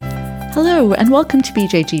Hello and welcome to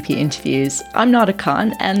BJGP Interviews. I'm Nada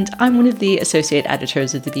Khan and I'm one of the associate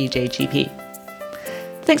editors of the BJGP.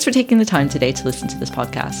 Thanks for taking the time today to listen to this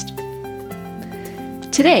podcast.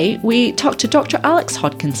 Today we talk to Dr. Alex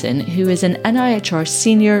Hodkinson, who is an NIHR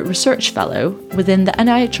Senior Research Fellow within the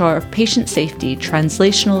NIHR Patient Safety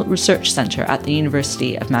Translational Research Centre at the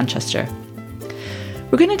University of Manchester.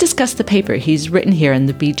 We're going to discuss the paper he's written here in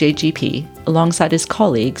the BJGP alongside his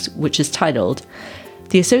colleagues, which is titled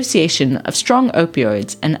The Association of Strong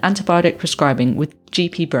Opioids and Antibiotic Prescribing with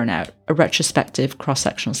GP Burnout, a Retrospective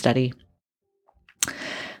Cross-Sectional Study.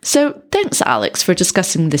 So thanks, Alex, for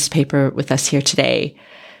discussing this paper with us here today.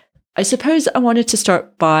 I suppose I wanted to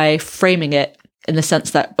start by framing it in the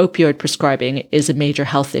sense that opioid prescribing is a major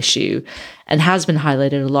health issue and has been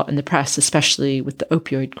highlighted a lot in the press, especially with the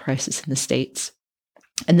opioid crisis in the States.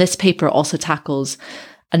 And this paper also tackles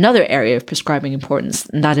another area of prescribing importance,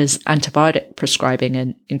 and that is antibiotic prescribing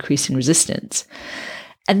and increasing resistance.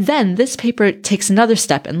 And then this paper takes another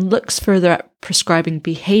step and looks further at prescribing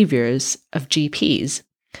behaviours of GPs.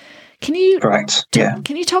 Can you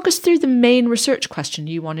talk us through the main research question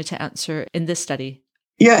you wanted to answer in this study?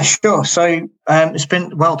 Yeah, sure. So it's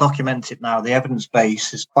been well documented now. The evidence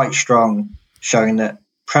base is quite strong, showing that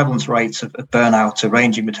prevalence rates of burnout are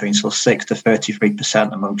ranging between 6 to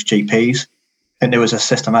 33% amongst GPs. And there was a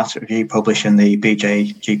systematic review published in the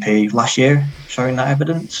BJGP last year showing that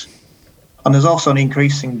evidence. And there's also an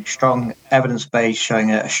increasing strong evidence base showing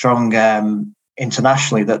a strong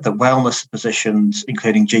internationally that the wellness physicians,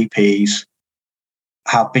 including GPs,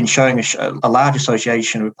 have been showing a large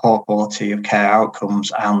association with poor quality of care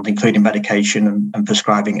outcomes and including medication and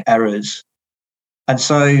prescribing errors. And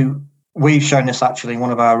so we've shown this actually in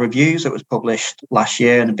one of our reviews that was published last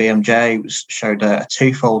year in the BMJ, showed a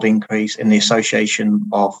twofold increase in the association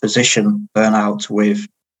of physician burnout with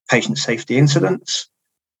patient safety incidents.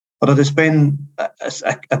 Although there's been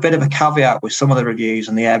a bit of a caveat with some of the reviews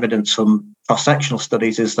and the evidence from cross-sectional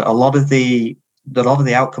studies is that a lot of the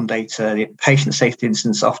outcome data, the patient safety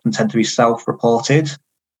incidents often tend to be self-reported,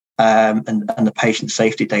 and the patient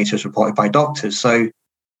safety data is reported by doctors. So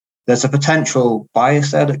there's a potential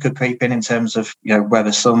bias there that could creep in terms of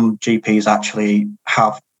whether some GPs actually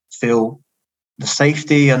feel the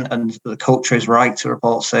safety and the culture is right to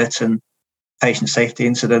report certain patient safety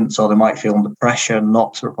incidents, or they might feel under pressure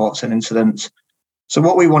not to report certain incidents. So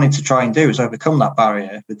what we wanted to try and do is overcome that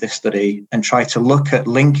barrier with this study and try to look at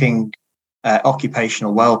linking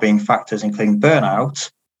occupational well-being factors, including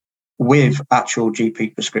burnout, with actual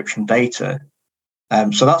GP prescription data.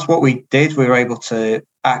 So that's what we did. We were able to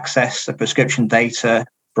access the prescription data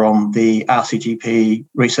from the RCGP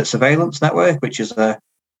Research Surveillance Network, which is a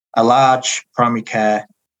large primary care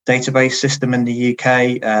database system in the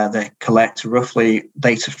UK. They collect roughly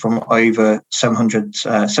data from over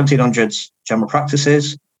 1,700 general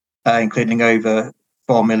practices, including over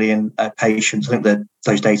 4 million patients. I think that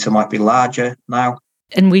those data might be larger now.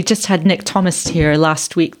 And we just had Nick Thomas here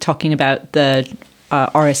last week talking about the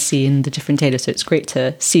RSC and the different data, so it's great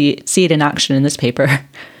to see it in action in this paper.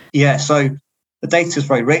 Yeah, so the data is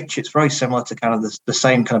very rich. It's very similar to kind of the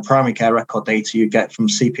same kind of primary care record data you get from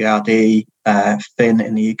CPRD, FIN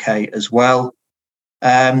in the UK as well.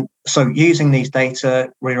 So using these data,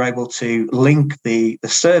 we were able to link the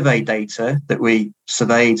survey data that we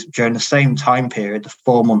surveyed during the same time period, the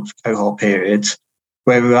 4-month cohort period,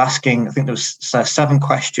 where we were asking, I think there was 7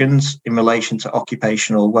 questions in relation to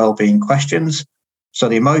occupational wellbeing questions. So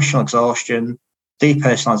the emotional exhaustion,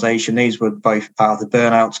 depersonalization, these were both part of the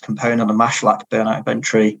burnout component, the MASHLAC burnout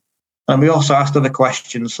inventory. And we also asked other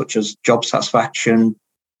questions such as job satisfaction,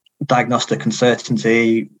 diagnostic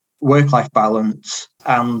uncertainty, work-life balance,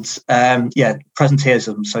 and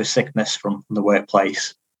presenteeism, so sickness from the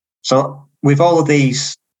workplace. So with all of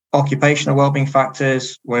these occupational wellbeing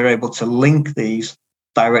factors, we're able to link these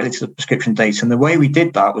directly to the prescription data. And the way we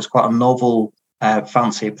did that was quite a novel,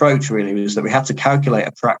 fancy approach, really, was that we had to calculate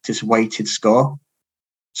a practice weighted score.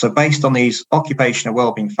 So based on these occupational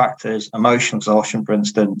wellbeing factors, emotional exhaustion, for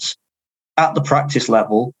instance, at the practice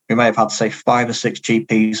level, we may have had, say, 5 or 6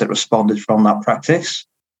 GPs that responded from that practice.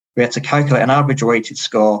 We had to calculate an average weighted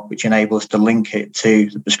score, which enabled us to link it to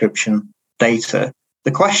the prescription data.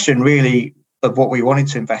 The question really of what we wanted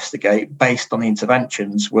to investigate based on the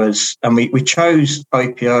interventions was, and we chose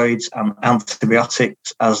opioids and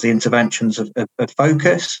antibiotics as the interventions of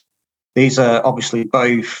focus. These are obviously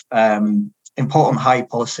both important high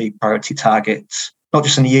policy priority targets, not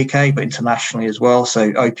just in the UK, but internationally as well.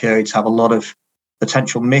 So opioids have a lot of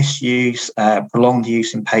potential misuse, prolonged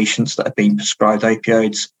use in patients that have been prescribed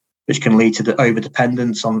opioids, which can lead to the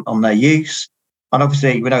over-dependence on their use. And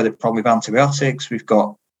obviously, we know the problem with antibiotics. We've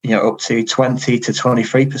got up to 20 to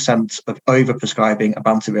 23% of overprescribing of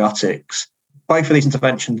antibiotics. Both of these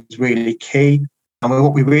interventions are really key. And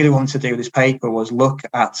what we really wanted to do with this paper was look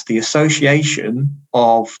at the association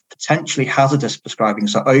of potentially hazardous prescribing,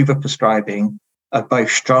 so overprescribing of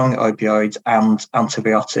both strong opioids and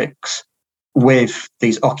antibiotics, with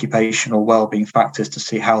these occupational well-being factors to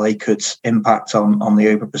see how they could impact on the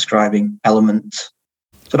overprescribing element.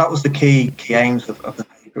 So that was the key aims of the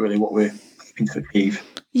paper, really, what we're hoping to achieve.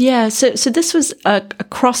 Yeah, so this was a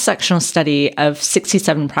cross-sectional study of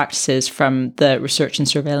 67 practices from the Research and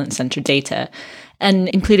Surveillance Centre data, and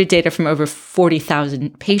included data from over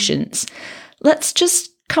 40,000 patients. Let's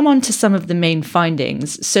just come on to some of the main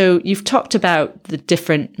findings. So you've talked about the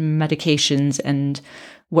different medications and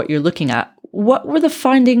what you're looking at. What were the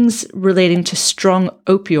findings relating to strong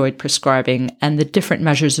opioid prescribing and the different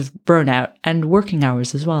measures of burnout and working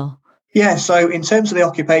hours as well? Yeah, so in terms of the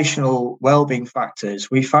occupational well-being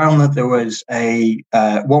factors, we found that there was a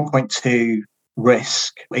 1.2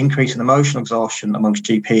 risk increase in emotional exhaustion amongst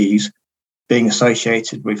GPs being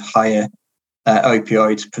associated with higher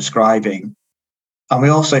opioid prescribing. And we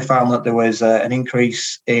also found that there was an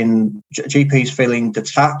increase in GPs feeling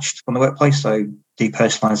detached from the workplace, so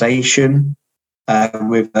depersonalization,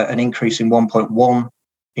 with an increase in 1.1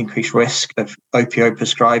 increased risk of opioid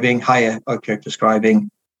prescribing, higher opioid prescribing,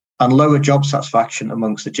 and lower job satisfaction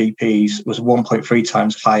amongst the GPs was 1.3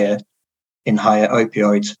 times higher in higher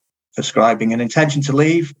opioid prescribing. And intention to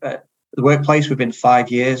leave the workplace within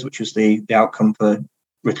 5 years, which was the outcome for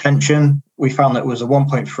retention, we found that it was a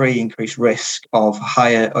 1.3 increased risk of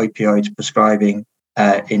higher opioid prescribing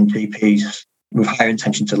in GPs with higher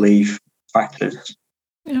intention to leave factors.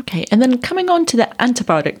 Okay, and then coming on to the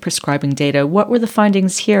antibiotic prescribing data, what were the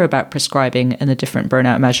findings here about prescribing and the different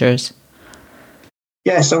burnout measures?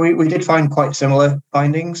 Yeah, so we did find quite similar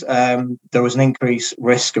findings. There was an increased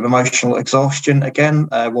risk of emotional exhaustion, again,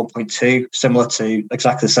 1.2, similar to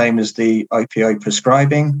exactly the same as the opioid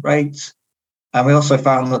prescribing rates. And we also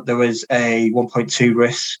found that there was a 1.2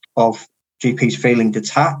 risk of GPs feeling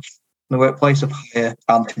detached in the workplace of higher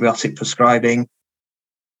antibiotic prescribing.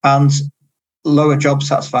 And lower job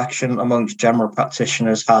satisfaction amongst general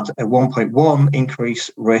practitioners had a 1.1 increased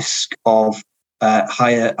risk of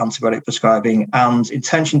higher antibiotic prescribing, and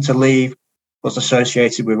intention to leave was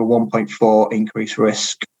associated with a 1.4 increased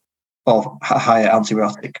risk of higher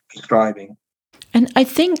antibiotic prescribing. And I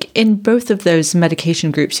think in both of those medication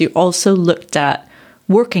groups, you also looked at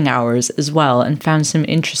working hours as well and found some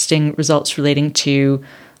interesting results relating to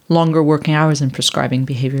longer working hours and prescribing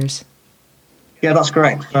behaviours. Yeah, that's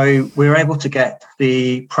correct. So we were able to get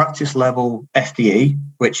the practice level FDE,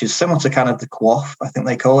 which is similar to kind of the QOF, I think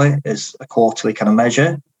they call it, is a quarterly kind of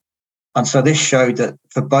measure. And so this showed that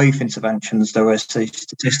for both interventions, there was a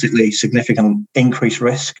statistically significant increased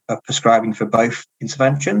risk of prescribing for both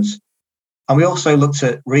interventions. And we also looked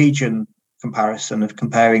at region comparison of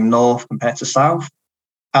comparing north compared to south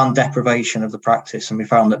and deprivation of the practice. And we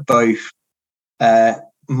found that both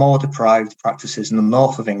more deprived practices in the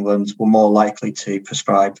north of England were more likely to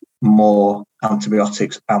prescribe more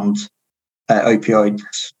antibiotics and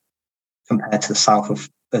opioids compared to the south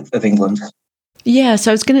of England. Yeah,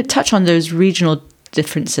 so I was going to touch on those regional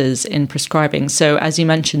differences in prescribing. So as you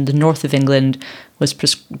mentioned, the north of England was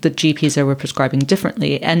the GPs there were prescribing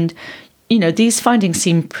differently. And these findings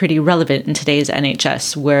seem pretty relevant in today's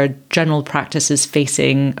NHS, where general practice is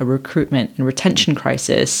facing a recruitment and retention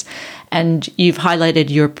crisis. And you've highlighted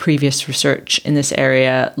your previous research in this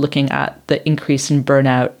area, looking at the increase in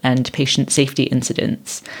burnout and patient safety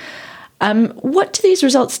incidents. What do these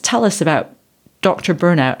results tell us about doctor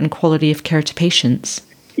burnout and quality of care to patients?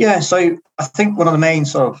 Yeah, so I think one of the main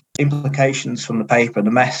sort of implications from the paper, the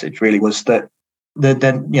message really was that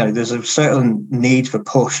there's a certain need for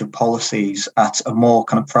push of policies at a more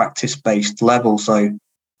kind of practice-based level. So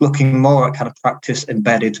looking more at kind of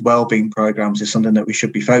practice-embedded wellbeing programs is something that we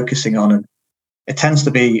should be focusing on. And it tends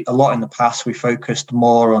to be a lot in the past, we focused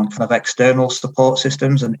more on kind of external support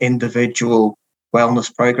systems and individual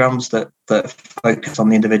wellness programs that focus on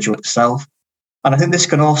the individual itself. And I think this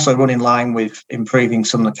can also run in line with improving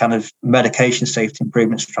some of the kind of medication safety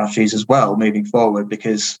improvement strategies as well moving forward,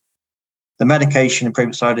 because the medication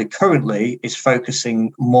improvement side currently is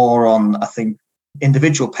focusing more on, I think,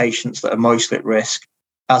 individual patients that are mostly at risk,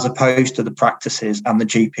 as opposed to the practices and the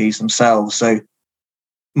GPs themselves. So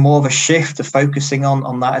more of a shift to focusing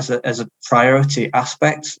on that as a priority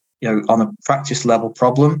aspect, on a practice level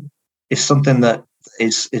problem is something that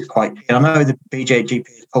is quite key. I know the BJGP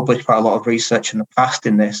has published quite a lot of research in the past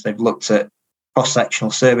in this. They've looked at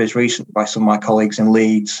cross-sectional surveys recently by some of my colleagues in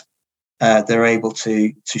Leeds they're able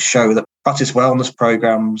to show that practice wellness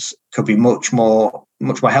programs could be much more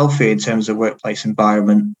healthy in terms of workplace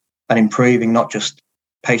environment and improving not just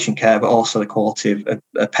patient care, but also the quality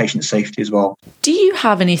of patient safety as well. Do you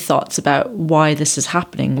have any thoughts about why this is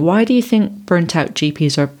happening? Why do you think burnt out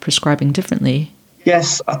GPs are prescribing differently?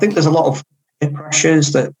 Yes, I think there's a lot of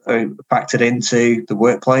pressures that are factored into the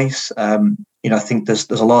workplace. I think there's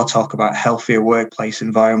a lot of talk about healthier workplace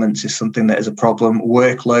environments is something that is a problem.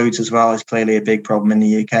 Workloads as well is clearly a big problem in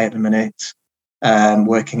the UK at the minute.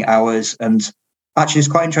 Working hours. And actually, it's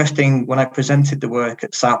quite interesting when I presented the work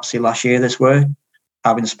at SAPSI last year, this work,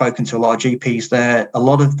 having spoken to a lot of GPs there, a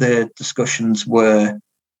lot of the discussions were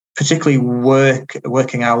particularly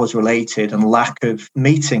working hours related and lack of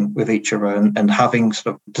meeting with each other and having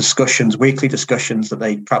sort of discussions, weekly discussions that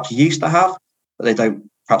they perhaps used to have, but they don't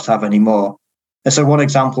perhaps have anymore. And so one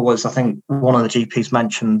example was, I think one of the GPs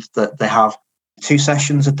mentioned that they have 2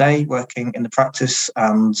 sessions a day working in the practice,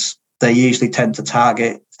 and they usually tend to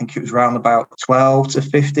target, I think it was around about 12 to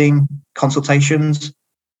 15 consultations.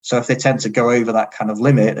 So if they tend to go over that kind of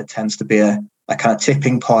limit, it tends to be a kind of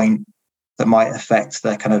tipping point that might affect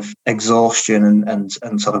their kind of exhaustion and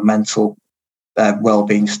sort of mental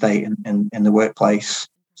well-being state in the workplace.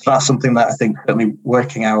 So that's something that I think certainly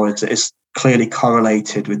working hours is clearly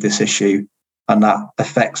correlated with this issue, and that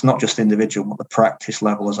affects not just the individual, but the practice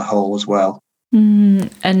level as a whole as well.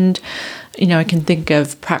 And, I can think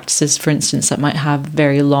of practices, for instance, that might have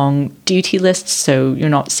very long duty lists. So you're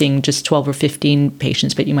not seeing just 12 or 15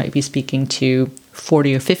 patients, but you might be speaking to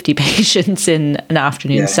 40 or 50 patients in an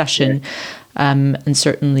afternoon session. And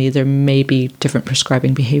certainly there may be different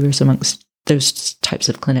prescribing behaviors amongst those types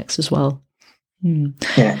of clinics as well.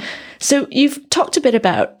 Yeah. So you've talked a bit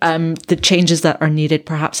about the changes that are needed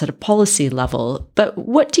perhaps at a policy level, but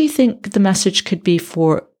what do you think the message could be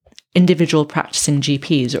for individual practicing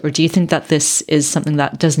GPs? Or do you think that this is something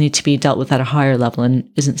that does need to be dealt with at a higher level and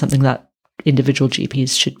isn't something that individual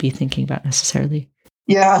GPs should be thinking about necessarily?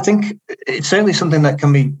 Yeah, I think it's certainly something that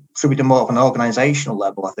can be attributed more of an organisational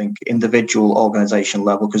level, I think, individual organisation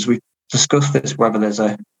level, because we've discussed this, whether there's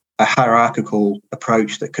a hierarchical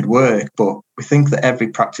approach that could work, but we think that every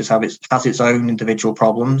practice has its own individual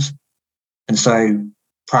problems. And so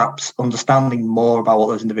perhaps understanding more about what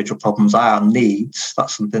those individual problems are and needs,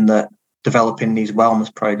 that's something that developing these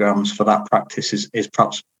wellness programs for that practice is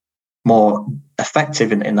perhaps more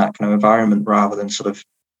effective in that kind of environment rather than sort of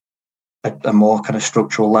a more kind of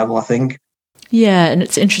structural level, I think. Yeah, and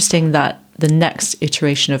it's interesting that the next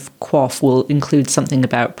iteration of QOF will include something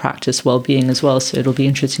about practice well-being as well. So it'll be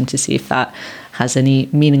interesting to see if that has any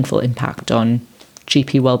meaningful impact on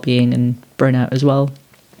GP well-being and burnout as well.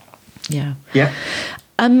 Yeah. Yeah.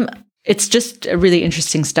 It's just a really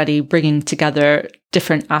interesting study bringing together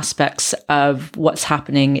different aspects of what's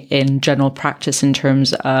happening in general practice in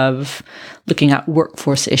terms of looking at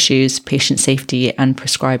workforce issues, patient safety, and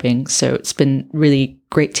prescribing. So it's been really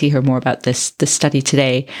great to hear more about this study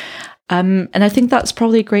today. And I think that's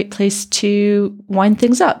probably a great place to wind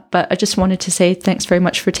things up. But I just wanted to say thanks very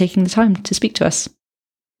much for taking the time to speak to us.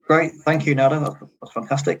 Great. Thank you, Nada. That's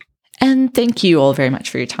fantastic. And thank you all very much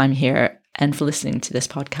for your time here and for listening to this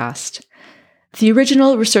podcast. The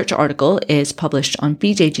original research article is published on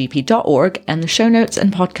bjgp.org, and the show notes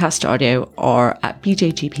and podcast audio are at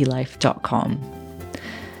bjgplife.com.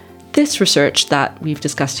 This research that we've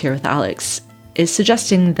discussed here with Alex is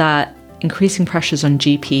suggesting that increasing pressures on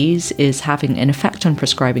GPs is having an effect on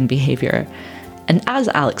prescribing behaviour. And as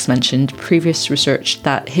Alex mentioned, previous research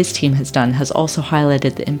that his team has done has also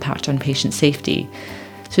highlighted the impact on patient safety.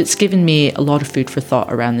 So it's given me a lot of food for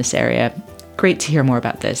thought around this area. Great to hear more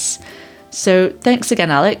about this. So thanks again,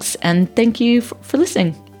 Alex, and thank you for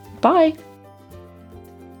listening. Bye.